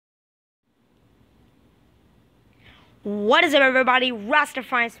What is up, everybody?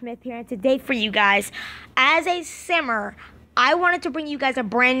 Rastafari Smith here, and today for you guys, as a simmer, I wanted to bring you guys a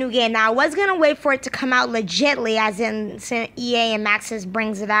brand new game. Now, I was going to wait for it to come out legitly, as in EA and Maxis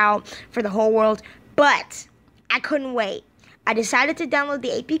brings it out for the whole world, but I couldn't wait. I decided to download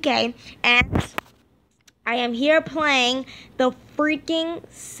the APK, and I am here playing the freaking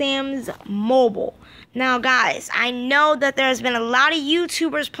Sims Mobile. Now, guys, I know that there's been a lot of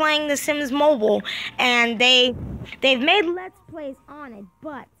YouTubers playing the Sims Mobile, and they've made Let's Plays on it,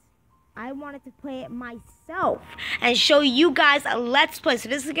 but I wanted to play it myself and show you guys a Let's Play. So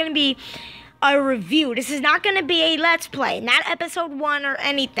this is going to be a review. This is not going to be a Let's Play, not episode 1 or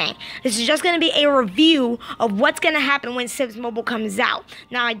anything. This is just going to be a review of what's going to happen when Sims Mobile comes out.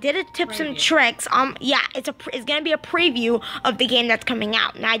 Now, I did tips and tricks. Yeah, it's going to be a preview of the game that's coming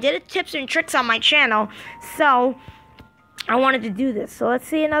out. Now, I did tips and tricks on my channel, so I wanted to do this. So let's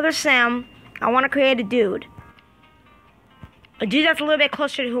see another Sim. I want to create a dude. A dude that's a little bit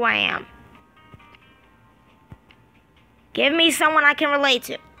closer to who I am. Give me someone I can relate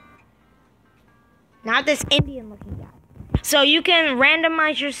to. Not this Indian-looking guy. So you can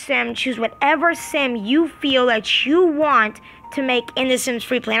randomize your sim, choose whatever sim you feel that you want to make in the Sims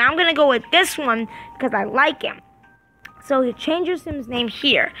free play. And I'm going to go with this one because I like him. So you change your sim's name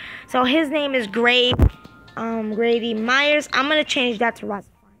here. So his name is Grady Myers. I'm going to change that to Rastafari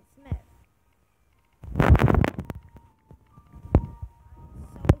Smith. I'm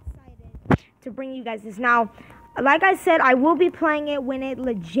so excited to bring you guys this. Now, like I said, I will be playing it when it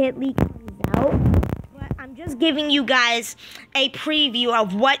legitly comes out. I'm just giving you guys a preview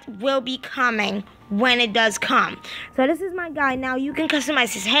of what will be coming when it does come. So this is my guy. Now you can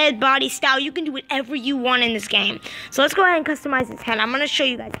customize his head, body, style. You can do whatever you want in this game. So let's go ahead and customize his head. I'm going to show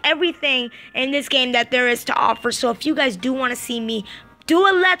you guys everything in this game that there is to offer. So if you guys do want to see me do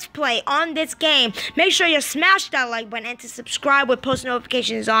a Let's Play on this game, make sure you smash that like button and to subscribe with post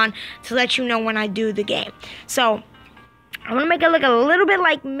notifications on to let you know when I do the game. So I'm going to make it look a little bit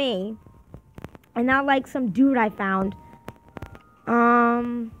like me. And not like some dude I found.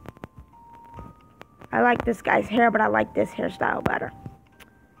 I like this guy's hair, but I like this hairstyle better.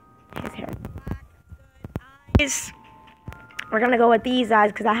 His hair. Eyes. We're gonna go with these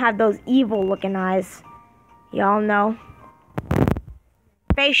eyes because I have those evil looking eyes. Y'all know.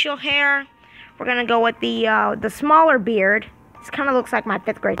 Facial hair. We're gonna go with the smaller beard. This kind of looks like my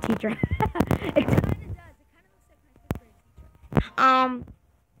 5th grade teacher. It kind of does. It kind of looks like my 5th grade teacher.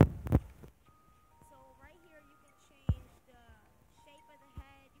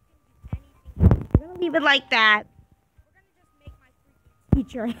 Leave it like that. We're gonna just make my freaking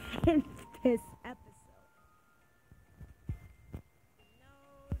teacher in this episode.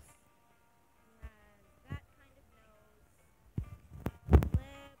 Nose. Has that kind of nose.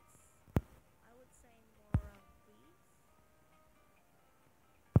 Lips. I would say more of these.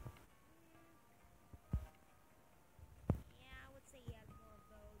 Yeah, I would say he has more of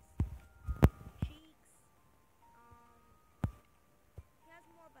those. Cheeks. He has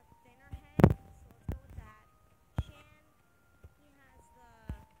more of a thinner head.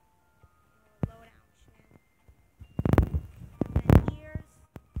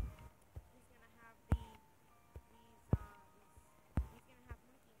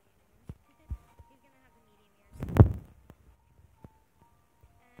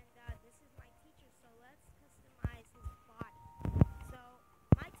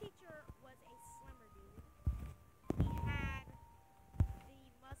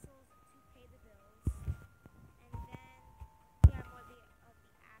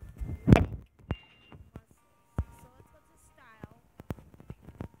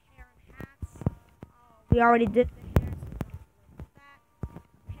 We already did the hair, so that.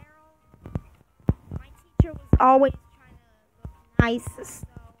 Apparel. My teacher was always trying to look nice, so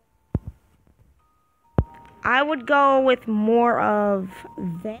I would go with more of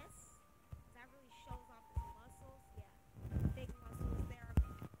this. That really shows off his muscles. Yeah, big muscles there.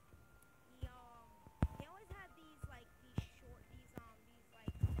 He always had these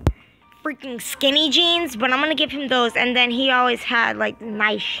freaking skinny jeans, but I'm gonna give him those. And then he always had like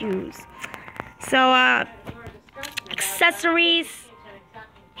nice shoes. So, accessories,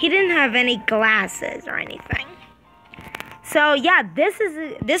 he didn't have any glasses or anything. So, yeah, this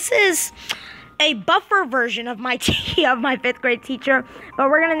is a buffer version of my 5th grade teacher, but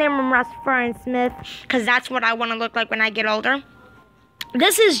we're going to name him Rastafari Smith, because that's what I want to look like when I get older.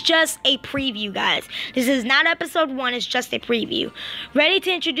 This is just a preview, guys. This is not episode 1, it's just a preview. Ready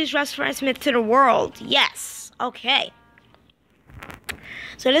to introduce Rastafari Smith to the world? Yes. Okay.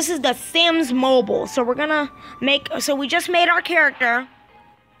 So this is the Sims Mobile. So we're gonna so we just made our character.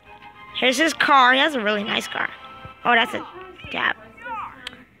 Here's his car. He has a really nice car. Oh, that's a tap.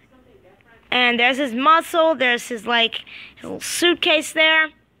 And there's his muscle. There's his, like, his little suitcase there.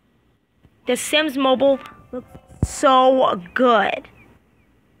 The Sims Mobile looks so good.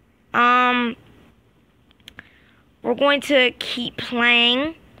 We're going to keep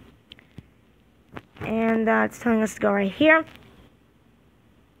playing. And it's telling us to go right here.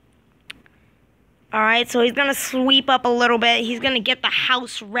 Alright, so he's going to sweep up a little bit. He's going to get the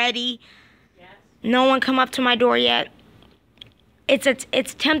house ready. No one come up to my door yet.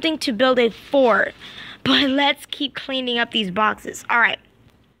 It's tempting to build a fort. But let's keep cleaning up these boxes. Alright.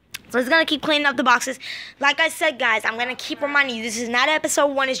 So it's going to keep cleaning up the boxes. Like I said, guys, I'm going to keep reminding you, this is not episode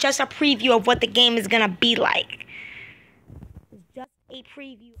 1. It's just a preview of what the game is going to be like. It's just a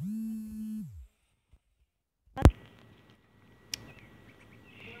preview.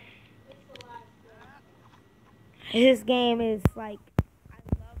 This game is like, I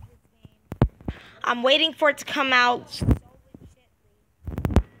love this game. I'm waiting for it to come out.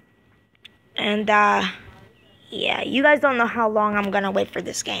 And, yeah, you guys don't know how long I'm going to wait for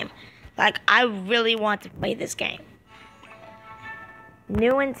this game. Like, I really want to play this game.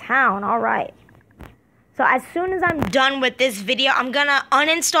 New in town, alright. So, as soon as I'm done with this video, I'm going to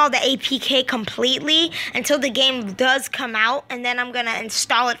uninstall the APK completely until the game does come out. And then I'm going to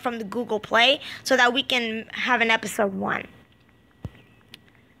install it from the Google Play so that we can have an episode 1.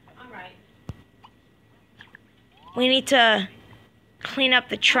 Alright. We need to clean up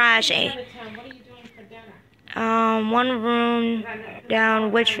the trash. What are you doing for dinner? One room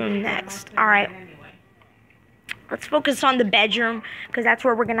down. Which room next? Alright. Let's focus on the bedroom, because that's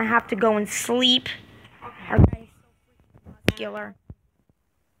where we're going to have to go and sleep. Okay. Muscular.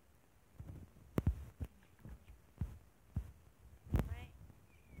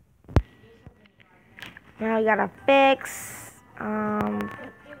 Now we gotta fix.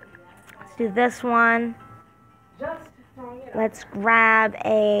 Let's do this one. Let's grab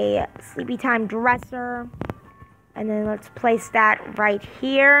a sleepy time dresser. And then let's place that right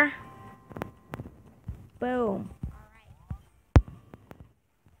here. Boom.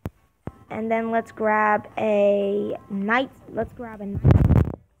 And then let's grab a night. Let's grab a night.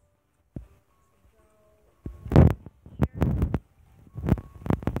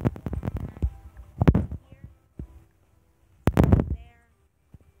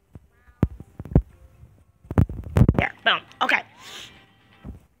 There. Boom. Okay.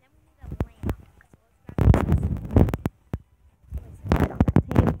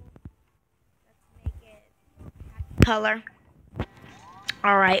 Color.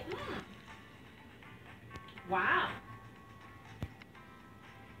 All right. Wow.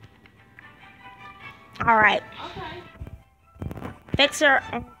 All right. Okay. Fixer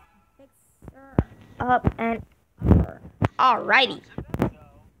up and over. Alrighty.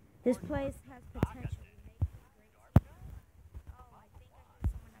 This place has potential.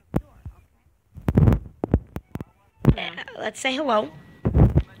 Let's say hello.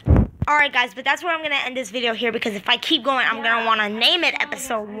 Alright guys, but that's where I'm going to end this video here, because if I keep going, I'm going to want to name it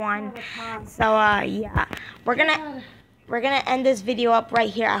episode 1. So, yeah. We're going to end this video up right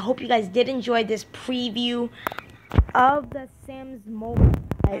here. I hope you guys did enjoy this preview of the Sims Mobile,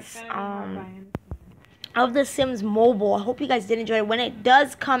 guys. Of the Sims Mobile. I hope you guys did enjoy it. When it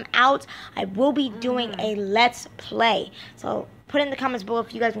does come out, I will be doing a Let's Play. So, put in the comments below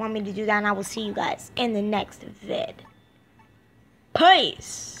if you guys want me to do that, and I will see you guys in the next vid.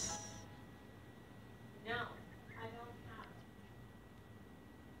 Peace!